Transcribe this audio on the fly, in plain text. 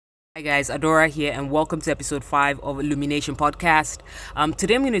Hi guys, Adora here, and welcome to episode 5 of Illumination Podcast.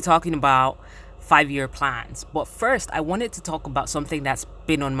 Today I'm going to be talking about 5-year plans. But first, I wanted to talk about something that's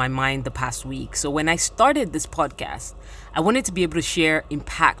been on my mind the past week. So when I started this podcast, I wanted to be able to share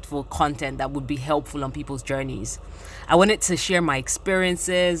impactful content that would be helpful on people's journeys. I wanted to share my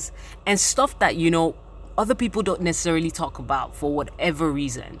experiences and stuff that, other people don't necessarily talk about for whatever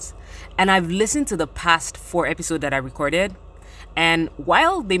reasons. And I've listened to the past 4 episodes that I recorded. And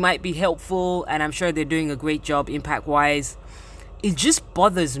while they might be helpful, and I'm sure they're doing a great job impact wise, it just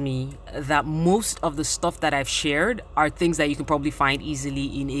bothers me that most of the stuff that I've shared are things that you can probably find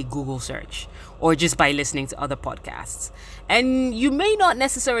easily in a Google search or just by listening to other podcasts. And you may not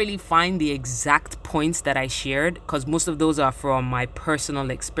necessarily find the exact points that I shared because most of those are from my personal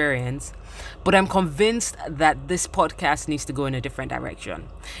experience. But I'm convinced that this podcast needs to go in a different direction.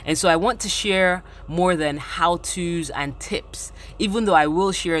 And so I want to share more than how-tos and tips, even though I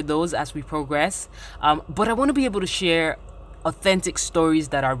will share those as we progress. But I want to be able to share authentic stories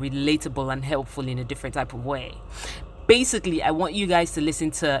that are relatable and helpful in a different type of way. Basically, I want you guys to listen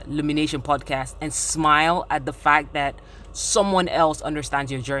to Illumination Podcast and smile at the fact that someone else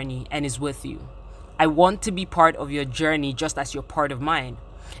understands your journey and is with you. I want to be part of your journey just as you're part of mine.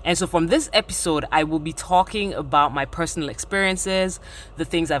 And so from this episode, I will be talking about my personal experiences, the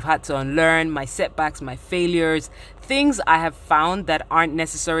things I've had to unlearn, my setbacks, my failures, things I have found that aren't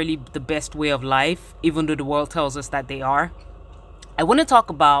necessarily the best way of life, even though the world tells us that they are. I want to talk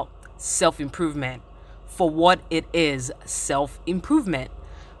about self-improvement for what it is, self-improvement.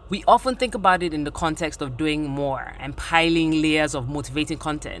 We often think about it in the context of doing more and piling layers of motivating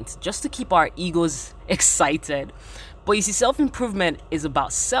content just to keep our egos excited. But you see, self-improvement is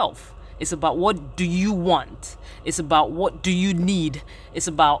about self. It's about what do you want? It's about what do you need? It's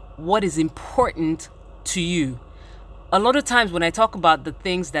about what is important to you. A lot of times when I talk about the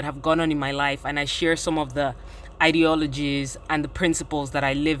things that have gone on in my life and I share some of the ideologies and the principles that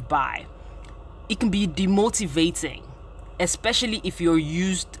I live by, it can be demotivating, especially if you're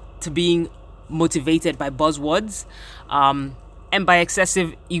used to being motivated by buzzwords and by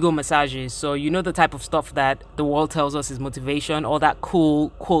excessive ego massages. So the type of stuff that the world tells us is motivation, all that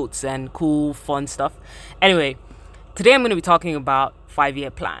cool quotes and cool fun stuff. Anyway, today I'm going to be talking about 5-year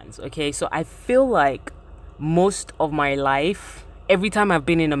plans. Okay, so I feel like most of my life, every time I've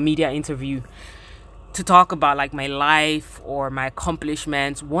been in a media interview to talk about like my life or my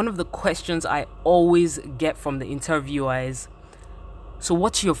accomplishments, one of the questions I always get from the interviewer is, so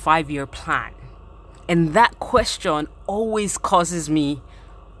what's your 5-year plan? And that question always causes me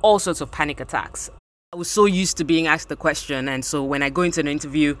all sorts of panic attacks. I was so used to being asked the question, and so when I go into an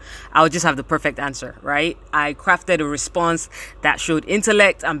interview, I'll just have the perfect answer, right? I crafted a response that showed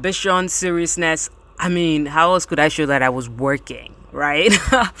intellect, ambition, seriousness. I mean, how else could I show that I was working, right?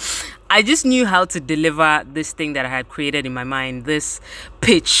 I just knew how to deliver this thing that I had created in my mind, this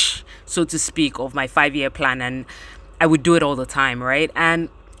pitch, so to speak, of my 5-year plan, and I would do it all the time, right? And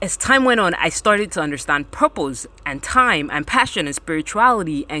as time went on, I started to understand purpose and time and passion and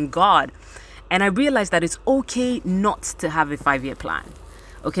spirituality and God. And I realized that it's okay not to have a 5-year plan.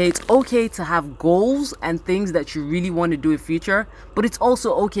 Okay, it's okay to have goals and things that you really want to do in future, but it's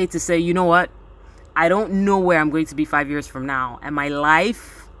also okay to say, you know what? I don't know where I'm going to be 5 years from now. And my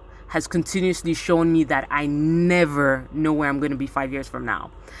life has continuously shown me that I never know where I'm going to be 5 years from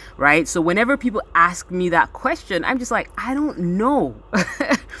now, right? So whenever people ask me that question, I'm just like, I don't know.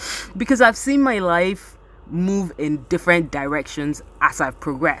 Because I've seen my life move in different directions as I've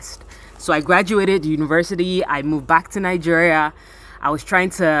progressed. So I graduated university, I moved back to Nigeria. I was trying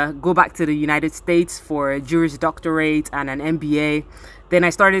to go back to the United States for a Juris Doctorate and an MBA. Then I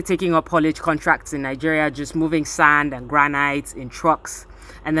started taking up haulage contracts in Nigeria, just moving sand and granite in trucks.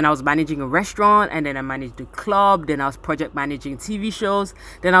 And then I was managing a restaurant, and then I managed a club. Then I was project managing TV shows.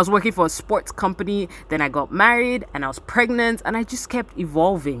 Then I was working for a sports company. Then I got married and I was pregnant, and I just kept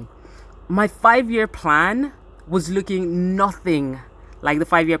evolving. My 5-year plan was looking nothing like the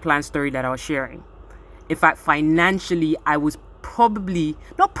 5-year plan story that I was sharing. In fact, financially, I was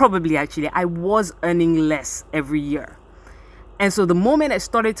I was earning less every year. And so the moment I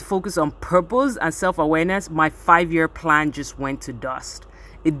started to focus on purpose and self-awareness, my 5-year plan just went to dust.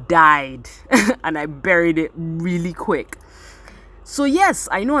 It died and I buried it really quick. So yes,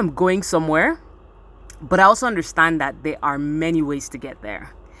 I know I'm going somewhere, but I also understand that there are many ways to get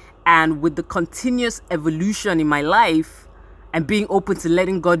there. And with the continuous evolution in my life and being open to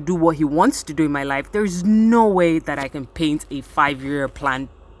letting God do what he wants to do in my life, there's no way that I can paint a 5-year plan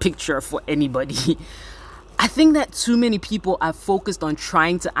picture for anybody. I think that too many people are focused on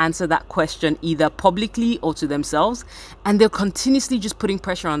trying to answer that question either publicly or to themselves, and they're continuously just putting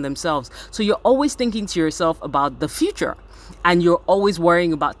pressure on themselves. So you're always thinking to yourself about the future, and you're always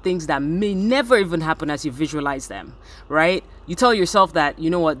worrying about things that may never even happen as you visualize them, right? You tell yourself that,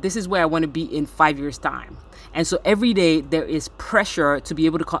 you know what, this is where I want to be in 5 years' time. And so every day there is pressure to be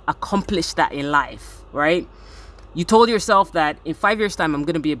able to accomplish that in life, right? You told yourself that in 5 years' time, I'm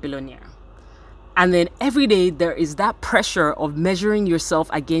going to be a billionaire. And then every day there is that pressure of measuring yourself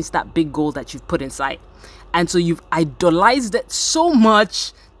against that big goal that you've put in sight. And so you've idolized it so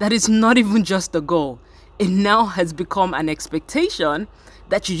much that it's not even just a goal. It now has become an expectation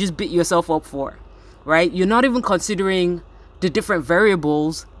that you just beat yourself up for, right? You're not even considering the different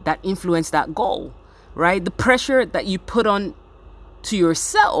variables that influence that goal, right? The pressure that you put on to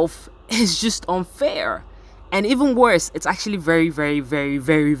yourself is just unfair. And even worse, it's actually very, very, very,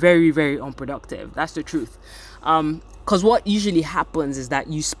 very, very, very unproductive. That's the truth. Because what usually happens is that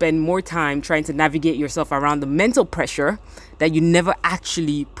you spend more time trying to navigate yourself around the mental pressure that you never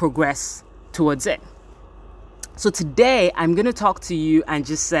actually progress towards it. So today, I'm going to talk to you and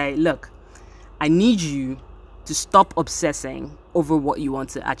just say, look, I need you to stop obsessing over what you want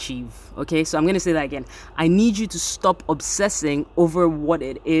to achieve. Okay, so I'm going to say that again. I need you to stop obsessing over what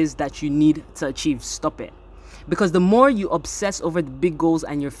it is that you need to achieve. Stop it. Because the more you obsess over the big goals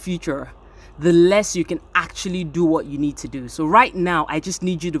and your future, the less you can actually do what you need to do. So right now, I just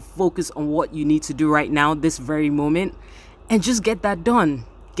need you to focus on what you need to do right now, this very moment, and just get that done.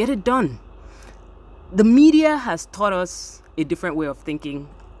 Get it done. The media has taught us a different way of thinking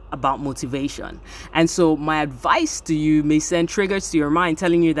about motivation. And so my advice to you may send triggers to your mind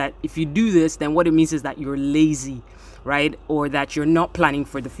telling you that if you do this, then what it means is that you're lazy, right? Or that you're not planning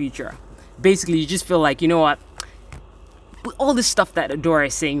for the future. Basically, you just feel like, you know what? All this stuff that Adora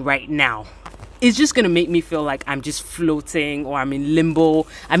is saying right now is just going to make me feel like I'm just floating or I'm in limbo.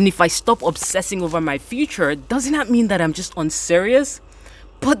 I mean, if I stop obsessing over my future, doesn't that mean that I'm just unserious?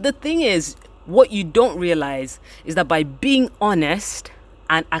 But the thing is, what you don't realize is that by being honest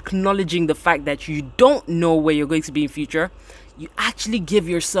and acknowledging the fact that you don't know where you're going to be in future, you actually give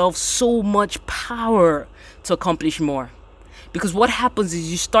yourself so much power to accomplish more. Because what happens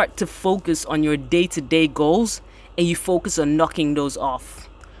is you start to focus on your day-to-day goals and you focus on knocking those off,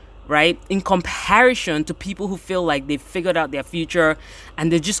 right? In comparison to people who feel like they've figured out their future and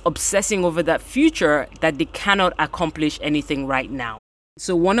they're just obsessing over that future that they cannot accomplish anything right now.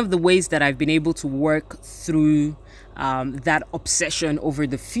 So one of the ways that I've been able to work through that obsession over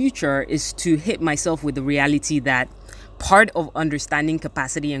the future is to hit myself with the reality that part of understanding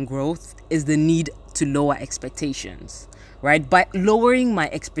capacity and growth is the need to lower expectations, right? By lowering my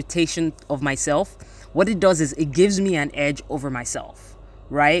expectation of myself, what it does is it gives me an edge over myself,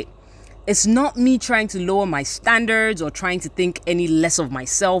 right? It's not me trying to lower my standards or trying to think any less of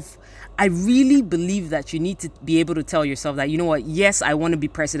myself. I really believe that you need to be able to tell yourself that, you know what, yes, I want to be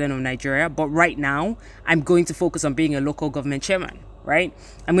president of Nigeria, but right now I'm going to focus on being a local government chairman, right?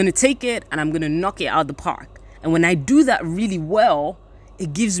 I'm going to take it and I'm going to knock it out of the park. And when I do that really well,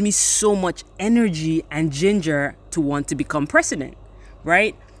 it gives me so much energy and ginger to want to become president,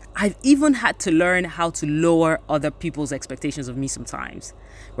 right? I've even had to learn how to lower other people's expectations of me sometimes,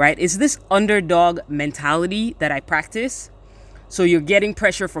 right? It's this underdog mentality that I practice. So you're getting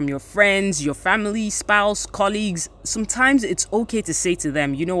pressure from your friends, your family, spouse, colleagues. Sometimes it's okay to say to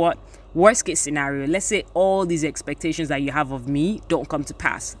them, you know what, worst case scenario, let's say all these expectations that you have of me don't come to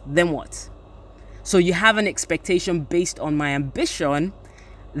pass. Then what? So you have an expectation based on my ambition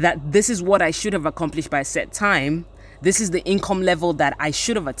that this is what I should have accomplished by a set time. This is the income level that I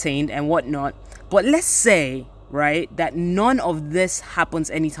should have attained and whatnot. But let's say, right, that none of this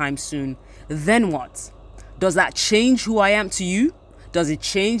happens anytime soon. Then what? Does that change who I am to you? Does it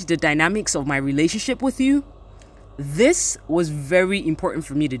change the dynamics of my relationship with you? This was very important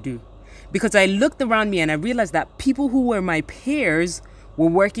for me to do because I looked around me and I realized that people who were my peers were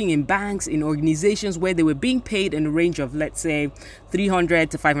working in banks, in organizations where they were being paid in the range of, let's say,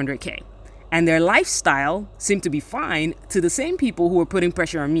 300 to 500K. And their lifestyle seemed to be fine to the same people who were putting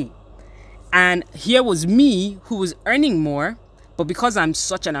pressure on me. And here was me who was earning more, but because I'm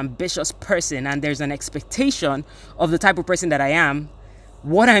such an ambitious person and there's an expectation of the type of person that I am,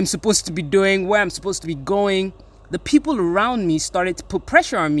 what I'm supposed to be doing, where I'm supposed to be going, the people around me started to put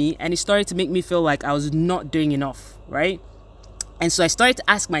pressure on me and it started to make me feel like I was not doing enough, right? And so I started to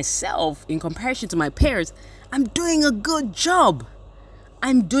ask myself, in comparison to my peers, I'm doing a good job.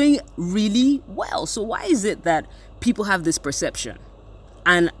 I'm doing really well. So why is it that people have this perception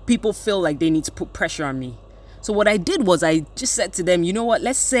and people feel like they need to put pressure on me? So what I did was I just said to them, you know what,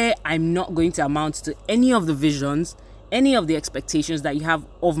 let's say I'm not going to amount to any of the visions, any of the expectations that you have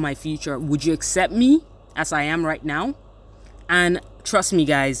of my future. Would you accept me as I am right now? And trust me,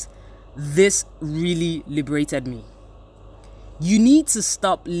 guys, this really liberated me. You need to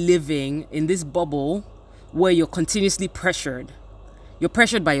stop living in this bubble where you're continuously pressured. You're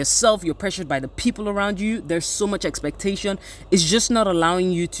pressured by yourself. You're pressured by the people around you. There's so much expectation. It's just not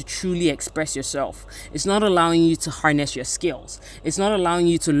allowing you to truly express yourself. It's not allowing you to harness your skills. It's not allowing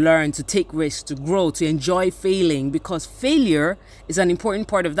you to learn, to take risks, to grow, to enjoy failing, because failure is an important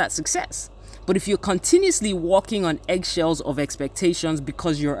part of that success. But if you're continuously walking on eggshells of expectations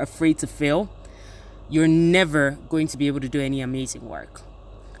because you're afraid to fail, you're never going to be able to do any amazing work.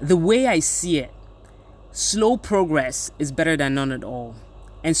 The way I see it, slow progress is better than none at all.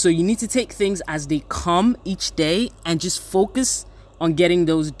 And so you need to take things as they come each day and just focus on getting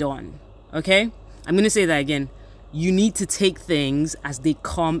those done. Okay? I'm going to say that again. You need to take things as they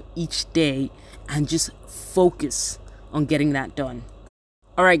come each day and just focus on getting that done.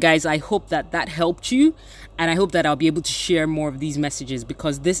 All right, guys, I hope that helped you. And I hope that I'll be able to share more of these messages,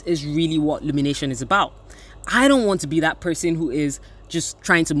 because this is really what Lumination is about. I don't want to be that person who is just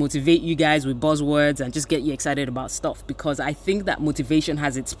trying to motivate you guys with buzzwords and just get you excited about stuff, because I think that motivation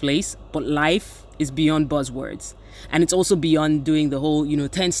has its place, but life is beyond buzzwords. And it's also beyond doing the whole,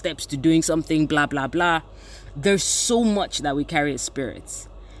 10 steps to doing something, blah, blah, blah. There's so much that we carry as spirits.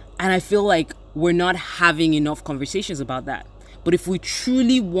 And I feel like we're not having enough conversations about that. But if we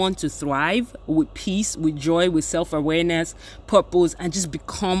truly want to thrive with peace, with joy, with self-awareness, purpose, and just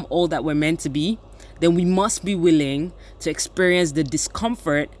become all that we're meant to be, then we must be willing to experience the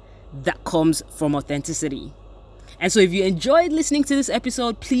discomfort that comes from authenticity. And so if you enjoyed listening to this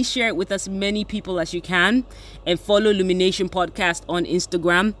episode, please share it with as many people as you can, and follow Lumination Podcast on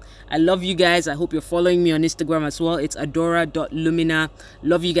Instagram. I love you guys. I hope you're following me on Instagram as well. It's adora.lumina.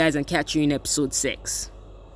 Love you guys, and catch you in episode 6.